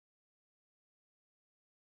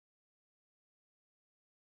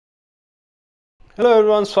Hello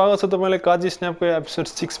everyone, स्वागत छ तपाईलाई काजी स्न्यापको एपिसोड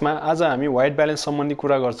 6 मा। आज हामी व्हाइट ब्यालेन्स सम्बन्धी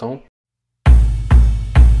कुरा गर्छौं।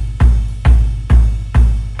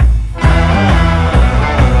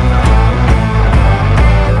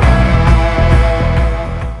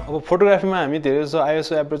 अब फोटोग्राफीमा हामी धेरै जसो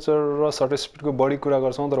आइएसओ एपरेचर र सटर स्पिडको बढी कुरा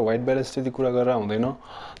गर्छौं, तर व्हाइट ब्यालेन्स त्यति कुरा गरेर हुँदैन।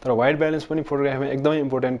 तर व्हाइट ब्यालेन्स पनि फोटोग्राफीमा एकदमै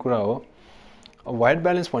इम्पोर्टेन्ट कुरा हो। अब व्हाइट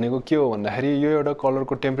ब्यालेन्स भनेको के हो भन्दाखेरि यो एउटा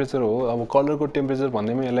कलरको टेम्परेचर हो। अब कलरको टेम्परेचर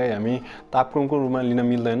भन्दैमा यसलाई हामी तापक्रमको रूपमा लिन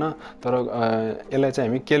मिल्दैन, तर यसलाई चाहिँ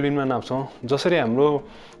हामी केल्भिनमा नाप्छौं। जसरी हाम्रो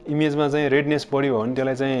इमेजमा चाहिँ रेडनेस बढी भयो भने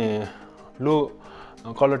त्यसलाई चाहिँ लो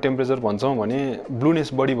कलर टेम्परेचर भन्छौं भने ब्लूनेस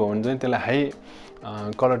बढी भयो भने चाहिँ त्यसलाई हाई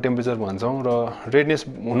कलर टेम्परेचर भन्छौं। र रेडनेस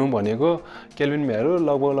हुनु भनेको केल्भिन भ्यालु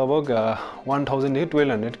लगभग 1000 देखि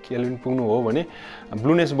 1200 केल्भिन पुग्नु हो भने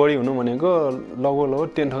ब्लूनेस बढी हुनु भनेको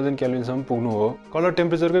लगभग 10000 केल्भिनसम्म पुग्नु हो। कलर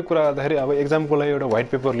टेम्परेचरकै कुरा गर्दाखेरि अब एक्जाम्पलको लागि एउटा व्हाइट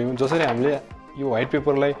पेपर लियौं। जसरी हामीले यो व्हाइट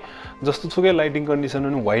पेपरलाई जस्तोसुकै लाइटिङ कन्डिसनमा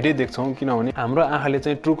पनि व्हाइटै देख्छौं, किनभने हाम्रो आँखाले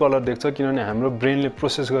चाहिँ ट्रु कलर देख्छ, किनभने हाम्रो ब्रेनले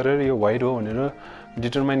प्रोसेस गरेर यो व्हाइट हो भनेर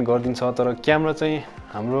डिटरमाइन गरिदिन्छ। तर क्यामेरा चाहिँ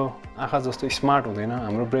हाम्रो आँखा जस्तो स्मार्ट हुँदैन,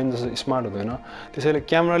 हाम्रो ब्रेन जस्तो स्मार्ट हुँदैन। त्यसैले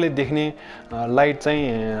क्यामेराले देख्ने लाइट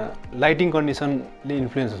चाहिँ लाइटिङ कन्डिसनले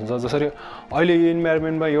इन्फ्लुएन्स हुन्छ। जसरी अहिले यो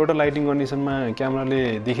इन्भाइरोमेन्टमा एउटा लाइटिङ कन्डिसनमा क्यामेराले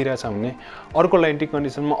देखिरहेछ भने अर्को लाइटिङ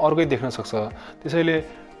कन्डिसनमा अर्कै देख्न सक्छ। त्यसैले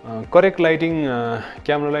करेक्ट लाइटिङ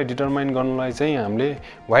क्यामेरालाई डिटरमाइन गर्नलाई चाहिँ हामीले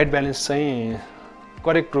व्हाइट ब्यालेन्स चाहिँ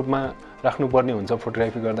करेक्ट रूपमा राख्नुपर्ने हुन्छ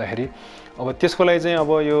फोटोग्राफी गर्दाखेरि। अब त्यसको लागि चाहिँ अब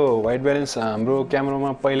यो व्हाइट ब्यालेन्स हाम्रो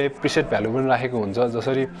क्यामेरामा पहिल्यै प्रिसेट भ्यालु पनि राखेको हुन्छ।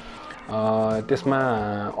 जसरी त्यसमा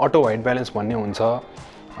अटो व्हाइट ब्यालेन्स भन्ने हुन्छ,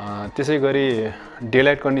 त्यसैगरी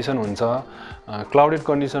डेलाइट कन्डिसन हुन्छ, क्लाउडेड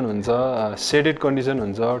कन्डिसन हुन्छ, सेडेड कन्डिसन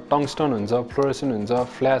हुन्छ, टंगस्टन हुन्छ, फ्लोरेसेन्ट हुन्छ,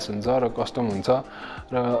 फ्ल्यास हुन्छ र कस्टम हुन्छ।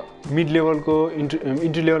 र मिड लेभलको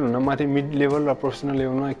इन्ट्री लेभल हुन माथि मिड लेभल र प्रोफेसनल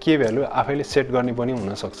लेभलमा के भ्यालु आफैले सेट गर्ने पनि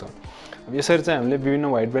हुन सक्छ। यसरी चाहिँ हामीले विभिन्न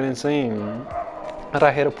व्हाइट ब्यालेन्स चाहिँ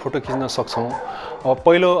राखेर फोटो खिच्न सक्छौं। अब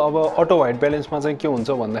पहिलो अब अटो व्हाइट ब्यालेन्समा चाहिँ के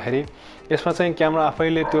हुन्छ भन्दाखेरि यसमा चाहिँ क्यामेरा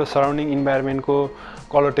आफैले त्यो सराउन्डिङ इन्भाइरोमेन्टको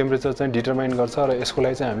कलर टेम्परेचर चाहिँ डिटरमाइन गर्छ र यसको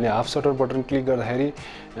लागि चाहिँ हामीले हाफ सटर बटन क्लिक गर्दाखेरि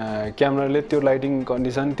क्यामेराले त्यो लाइटिङ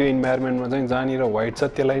कन्डिसन त्यो इन्भाइरोमेन्टमा चाहिँ जहाँनिर व्हाइट छ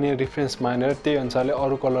त्यसलाई नै रिफरेन्स मानेर त्यही अनुसारले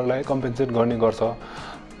अरू कलरलाई कम्पेन्सेट गर्ने गर्छ।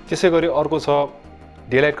 त्यसैगरी अर्को छ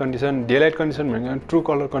डेलाइट कन्डिसन। डेलाइट कन्डिसन भनेको ट्रु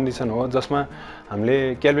कलर कन्डिसन हो, जसमा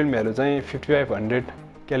हामीले केल्भिन भ्यालु चाहिँ 5500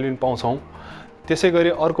 केल्भिन पाउँछौं। त्यसैगरी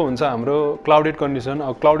अर्को हुन्छ हाम्रो क्लाउडेड कन्डिसन।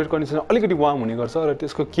 अब क्लाउडेड कन्डिसन अलिकति वार्म हुने गर्छ र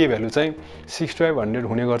त्यसको के भ्यालु चाहिँ 6500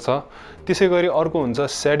 हुने गर्छ। त्यसैगरी अर्को हुन्छ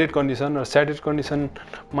सेडेड कन्डिसन, र सेडेड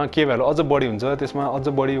कन्डिसनमा के भ्यालु अझ बढी हुन्छ, त्यसमा अझ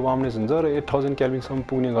बढी वार्मनेस हुन्छ र 8000 केल्भिनसम्म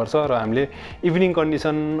पुग्ने गर्छ। र हामीले इभिनिङ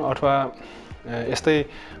कन्डिसन अथवा यस्तै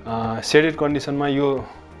सेडेड कन्डिसनमा यो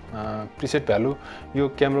प्रिसेट भ्यालु यो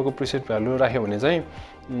क्यामेराको प्रिसेट भ्यालु राख्यो भने चाहिँ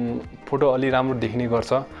फोटो अलि राम्रो देखिने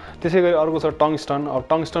गर्छ। त्यसैगरी अर्को छ टंगस्टन। अब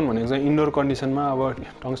टंगस्टन भनेको चाहिँ इन्डोर कन्डिसनमा अब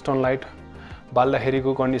टंगस्टन लाइट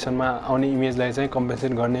बाल्दाखेरिको कन्डिसनमा आउने इमेजलाई चाहिँ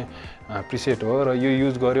कम्पेन्सेट गर्ने प्रिसेट हो र यो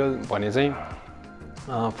युज गर्यो भने चाहिँ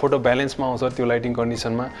फोटो ब्यालेन्समा आउँछ त्यो लाइटिङ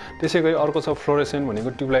कन्डिसनमा। त्यसैगरी अर्को छ फ्लोरेसेन्ट भनेको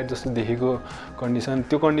ट्युबलाइट जस्तो देखेको कन्डिसन।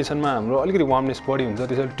 त्यो कन्डिसनमा हाम्रो अलिकति वार्मनेस बढी हुन्छ।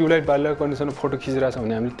 त्यसैले ट्युबलाइट बालेको कन्डिसनमा फोटो खिचिरहेछ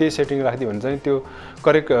भने हामीले त्यही सेटिङ राखिदियो भने चाहिँ त्यो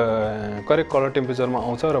करेक्ट कलर टेम्परेचरमा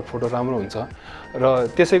आउँछ र फोटो राम्रो हुन्छ। र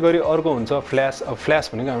त्यसैगरी अर्को हुन्छ फ्ल्यास। अब फ्ल्यास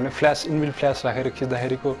भनेको हामीले फ्ल्यास इनबिल्ट फ्ल्यास राखेर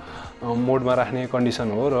खिच्दाखेरिको मोडमा राख्ने कन्डिसन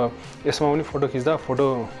हो र यसमा पनि फोटो खिच्दा फोटो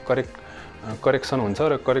करेक्सन हुन्छ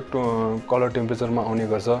र करेक्ट कलर टेम्परेचरमा आउने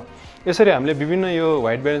गर्छ। यसरी हामीले विभिन्न यो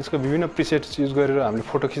व्हाइट ब्यालेन्सको विभिन्न प्रिसेट्स युज गरेर हामीले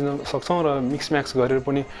फोटो खिच्न सक्छौं र मिक्स म्याक्स गरेर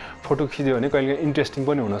पनि फोटो खिच्यो भने कहिले इन्ट्रेस्टिङ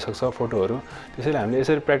पनि हुन सक्छ फोटोहरू। त्यसैले हामीले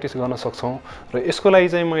यसरी प्र्याक्टिस गर्न सक्छौं। र यसको लागि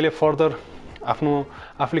चाहिँ मैले फर्दर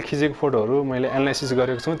आफूले खिचेको फोटोहरू मैले एनालाइसिस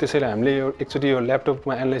गरेको छु। त्यसैले हामीले यो एकचोटी यो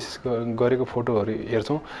ल्यापटपमा एनालाइसिस गरेको फोटोहरू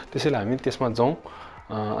हेर्छौं। त्यसैले हामी त्यसमा जाउँ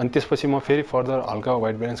अनि त्यसपछि म फेरि फर्दर हल्का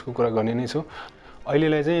व्हाइट ब्यालेन्सको कुरा गर्ने नै छु।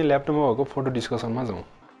 अहिलेलाई चाहिँ ल्यापटपमा भएको फोटो डिस्कसनमा जाउँ।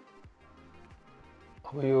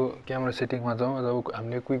 अब यो क्यामेरा सेटिङमा जाउँ। जब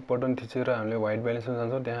हामीले क्विक बटन थिचेर हामीले व्हाइट ब्यालेन्समा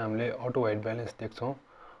जान्छौँ, त्यहाँ हामीले अटो व्हाइट ब्यालेन्स देख्छौँ।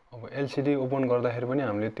 अब एलसिडी ओपन गर्दाखेरि पनि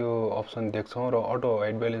हामीले त्यो अप्सन देख्छौँ र अटो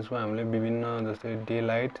व्हाइट ब्यालेन्समा हामीले विभिन्न जस्तै डे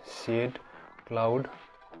लाइट, सेड, क्लाउड,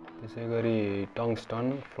 त्यसैगरी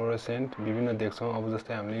टंगस्टन, फ्लोरेसेन्ट विभिन्न देख्छौँ। अब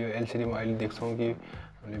जस्तै हामीले यो एलसिडीमा अहिले देख्छौँ कि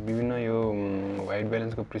हामीले विभिन्न यो व्हाइट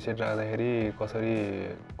ब्यालेन्सको प्रिसेट राख्दाखेरि कसरी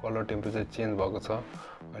कलर टेम्परेचर चेन्ज भएको छ।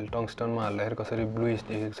 अहिले टंगस्टनमा हाल्दाखेरि कसरी ब्लुइश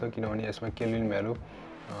देखेको छ, किनभने यसमा केल्भिन भ्यालु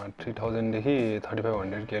 3000 देखि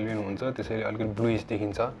 3500 केल्भिन हुन्छ। त्यसैले अलिकति ब्लुइश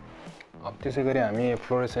देखिन्छ। अब त्यसैगरी हामी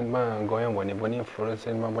फ्लोरेसेन्टमा गयौँ भने पनि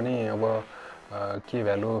फ्लोरेसेन्टमा पनि अब के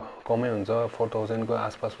भ्यालु कमै हुन्छ, 4000 को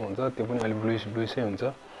आसपासमा हुन्छ। त्यो पनि अलि ब्लुइसै हुन्छ।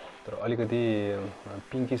 तर अलिकति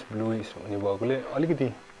पिङ्किस ब्लुइस हुने भएकोले अलिकति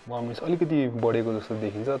वार्मनेस अलिकति बढेको जस्तो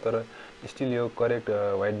देखिन्छ तर स्टिल यो करेक्ट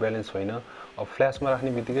व्हाइट ब्यालेन्स होइन अब फ्ल्यासमा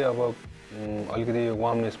राख्ने बित्तिकै अब अलिकति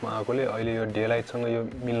वार्मनेसमा आएकोले अहिले यो डे लाइटसँग यो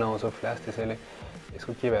मिल्न आउँछ फ्ल्यास त्यसैले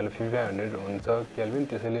यसको के भ्यालु 5500 हुन्छ केल्भिन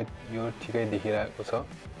त्यसैले यो ठिकै देखिरहेको छ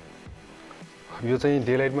यो चाहिँ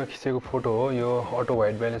डे लाइटमा खिचेको फोटो हो यो अटो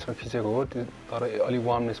व्हाइट ब्यालेन्समा खिचेको हो तर अलि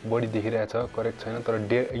वार्मनेस बढी देखिरहेछ करेक्ट छैन तर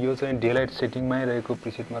यो चाहिँ डे लाइट सेटिङमै रहेको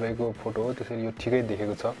प्रिसेटमा रहेको फोटो हो त्यसैले यो ठिकै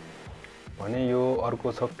देखेको छ भने यो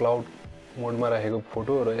अर्को छ क्लाउड मोडमा राखेको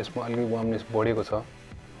फोटो र यसमा अलिकति वार्मनेस बढेको छ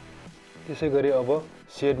त्यसैगरी अब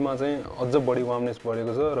शेडमा चाहिँ अझ बढी वार्मनेस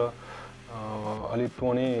बढेको छ र अलि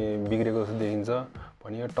टोनै बिग्रेको जस्तो देखिन्छ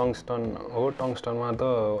भने यो टंगस्टन हो टंगस्टनमा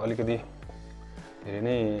त अलिकति धेरै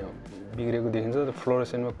नै बिग्रेको देखिन्छ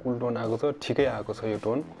फ्लोरोसेन्टमा कुल टोन आएको छ ठिकै आएको छ यो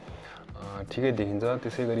टोन ठिकै देखिन्छ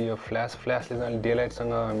त्यसैगरी यो फ्ल्यासले चाहिँ अलि डे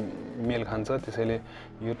लाइटसँग मेल खान्छ त्यसैले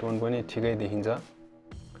यो टोन पनि ठिकै देखिन्छ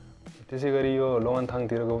त्यसैगरी यो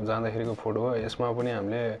लोवानथाङतिरको जाँदाखेरिको फोटो हो यसमा पनि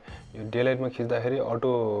हामीले यो डे लाइटमा खिच्दाखेरि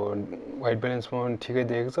अटो व्हाइट ब्यालेन्समा पनि ठिकै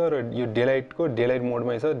देखेको छ र यो डे लाइट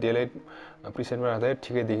मोडमै छ डे लाइट प्रिसेटमा राख्दाखेरि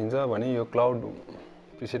ठिकै देखिन्छ भने यो क्लाउड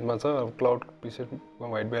प्रिसेटमा छ क्लाउड प्रिसेटमा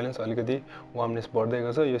व्हाइट ब्यालेन्स अलिकति वार्मनेस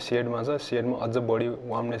बढ्दैको छ यो शेडमा छ शेडमा अझ बढी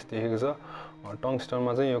वार्मनेस देखेको छ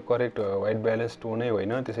टंगस्टनमा चाहिँ यो करेक्ट व्हाइट ब्यालेन्स टोनै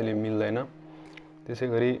होइन त्यसैले मिल्दैन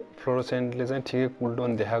त्यसैगरी फ्लोरोसेन्टले चाहिँ ठिकै कुल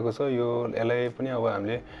टोन देखाएको छ यो यसलाई पनि अब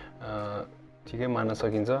हामीले ठिकै मान्न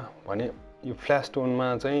सकिन्छ भने यो फ्ल्यास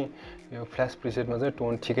टोनमा चाहिँ यो फ्ल्यास प्रिसेटमा चाहिँ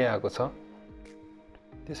टोन ठिकै आएको छ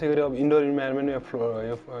त्यसैगरी अब इन्डोर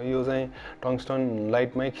इन्भाइरोमेन्टमा यो चाहिँ टंगस्टन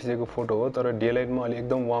लाइटमै खिचेको फोटो हो तर डे लाइटमा अलि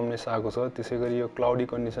एकदम वार्मनेस आएको छ त्यसैगरी यो क्लाउडी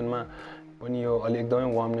कन्डिसनमा पनि यो अलि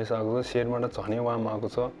एकदमै वार्मनेस आएको छ शेडमा त झनै वार्म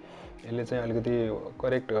आएको छ यसले चाहिँ अलिकति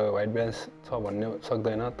करेक्ट व्हाइट ब्यालेन्स छ भन्ने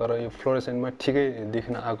सक्दैन तर यो फ्लोरोसेन्टमा ठिकै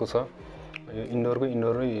देख्न आएको छ यो इन्डोरै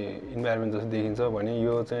इन्भाइरोमेन्ट जस्तो देखिन्छ भने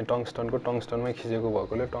यो चाहिँ टंगस्टनमै खिचेको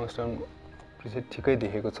भएकोले टंगस्टन प्रिसेट ठिकै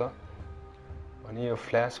देखेको छ भने यो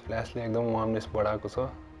फ्ल्यासले एकदम वार्मनेस बढाएको छ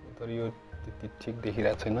तर यो त्यति ठिक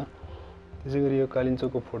देखिरहेको छैन त्यसैगरी यो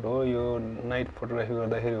कालिन्चोको फोटो हो यो नाइट फोटोग्राफी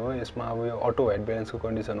गर्दाखेरि हो यसमा अब यो अटो व्हाइट ब्यालेन्सको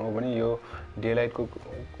कन्डिसन हो भने यो डे लाइटको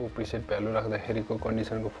प्रिसेट भ्यालु राख्दाखेरिको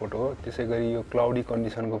कन्डिसनको फोटो हो त्यसैगरी यो क्लाउडी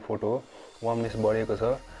कन्डिसनको फोटो हो वार्मनेस बढेको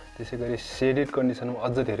छ त्यसैगरी सेडेड कन्डिसनमा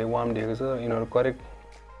अझ धेरै वार्म देखेको छ यिनीहरू करेक्ट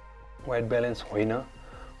व्हाइट ब्यालेन्स होइन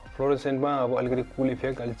फ्लोरोसेन्टमा अब अलिकति कुल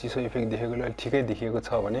इफेक्ट अलिक चिसो इफेक्ट देखेकोले अलिक ठिकै देखिएको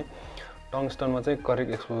छ भने टंगस्टनमा चाहिँ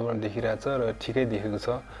करेक्ट एक्सपोजरमा देखिरहेछ र ठिकै देखेको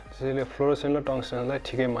छ त्यसैले फ्लोरोसेन्ट र टंगस्टनलाई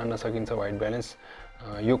ठिकै मान्न सकिन्छ व्हाइट ब्यालेन्स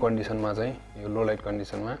यो कन्डिसनमा चाहिँ यो लो लाइट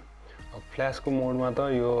कन्डिसनमा फ्ल्यासको मोडमा त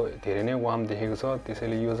यो धेरै नै वार्म देखेको छ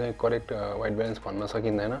त्यसैले यो चाहिँ करेक्ट व्हाइट ब्यालेन्स भन्न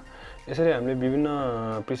सकिँदैन यसरी हामीले विभिन्न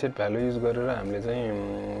प्रिसेट भ्यालु युज गरेर हामीले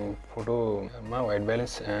चाहिँ फोटोमा व्हाइट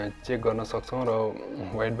ब्यालेन्स चेक गर्न सक्छौँ र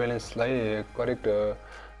व्हाइट ब्यालेन्सलाई करेक्ट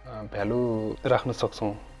भ्यालु राख्न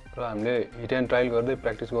सक्छौँ र हामीले हिट एन्ड ट्रायल गर्दै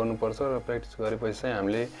प्र्याक्टिस गर्नुपर्छ र प्र्याक्टिस गरेपछि चाहिँ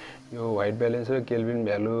हामीले यो व्हाइट ब्यालेन्स र केल्भिन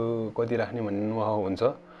भ्यालु कति राख्ने भन्ने नो-हाउ हुन्छ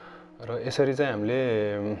र यसरी चाहिँ हामीले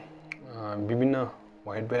विभिन्न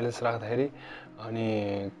व्हाइट ब्यालेन्स राख्दाखेरि अनि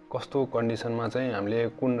कस्तो कन्डिसनमा चाहिँ हामीले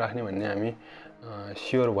कुन राख्ने भन्ने हामी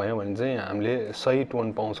स्योर भयौँ भने चाहिँ हामीले सही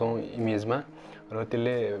टोन पाउँछौँ इमेजमा र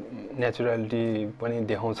त्यसले नेचुरलिटी पनि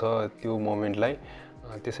देखाउँछ त्यो मोमेन्टलाई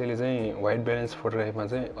त्यसैले चाहिँ व्हाइट ब्यालेन्स फोटोग्राफीमा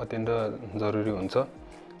चाहिँ अत्यन्त जरुरी हुन्छ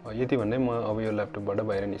यति भन्दै म अब यो ल्यापटपबाट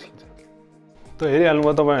बाहिर निस्किन्छु त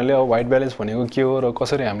हेरिहाल्नुभयो तपाईहरुले अब व्हाइट ब्यालेन्स भनेको के हो र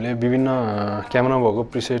कसरी हामीले विभिन्न क्यामेरामा भएको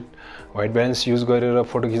प्रिसेट व्हाइट ब्यालेन्स युज गरेर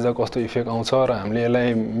फोटो खिच्दा कस्तो इफेक्ट आउँछ र हामीले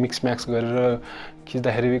यसलाई मिक्स म्याक्स गरेर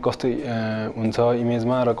खिच्दाखेरि कस्तो हुन्छ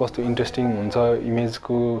इमेजमा र कस्तो इन्ट्रेस्टिङ हुन्छ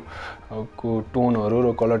इमेजको टोनहरु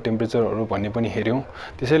र कलर टेम्परेचरहरु भन्ने पनि हेर्यौं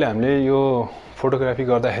त्यसैले हामीले यो फोटोग्राफी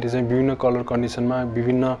गर्दाखेरि चाहिँ विभिन्न कलर कन्डिसनमा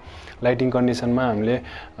विभिन्न लाइटिङ कन्डिसनमा हामीले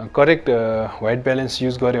करेक्ट व्हाइट ब्यालेन्स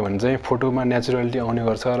युज गर्यो भने चाहिँ फोटोमा नेचुरलिटी आउने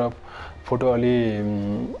गर्छ र फोटो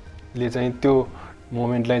अलिले चाहिँ त्यो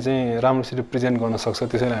मोमेन्टलाई चाहिँ राम्रोसित प्रेजेन्ट गर्न सक्छ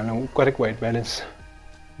त्यसैले हामीले करेक्ट व्हाइट ब्यालेन्स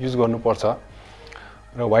युज गर्नुपर्छ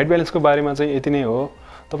र व्हाइट ब्यालेन्सको बारेमा चाहिँ यति नै हो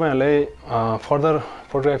तपाईहरुलाई फर्दर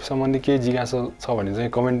फोटोग्राफी सम्बन्धी केही जिज्ञासा छ भने चाहिँ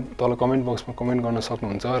तल कमेन्ट बक्समा कमेन्ट गर्न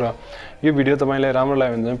सक्नुहुन्छ र यो भिडियो तपाईलाई राम्रो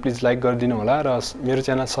लाग्यो भने चाहिँ प्लिज लाइक गरिदिनु होला र मेरो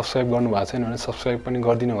च्यानल सब्स्क्राइब गर्नु भएको छैन भने सब्स्क्राइब पनि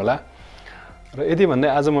गरिदिनु होला र यति भन्दै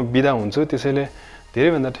आज म बिदा हुन्छु त्यसैले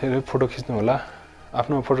धेरै भन्दा धेरै फोटो खिच्नु होला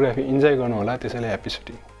आफ्नो फोटोग्राफी इन्जोय गर्नु होला त्यसैले ह्यापी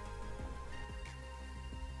सुटिङ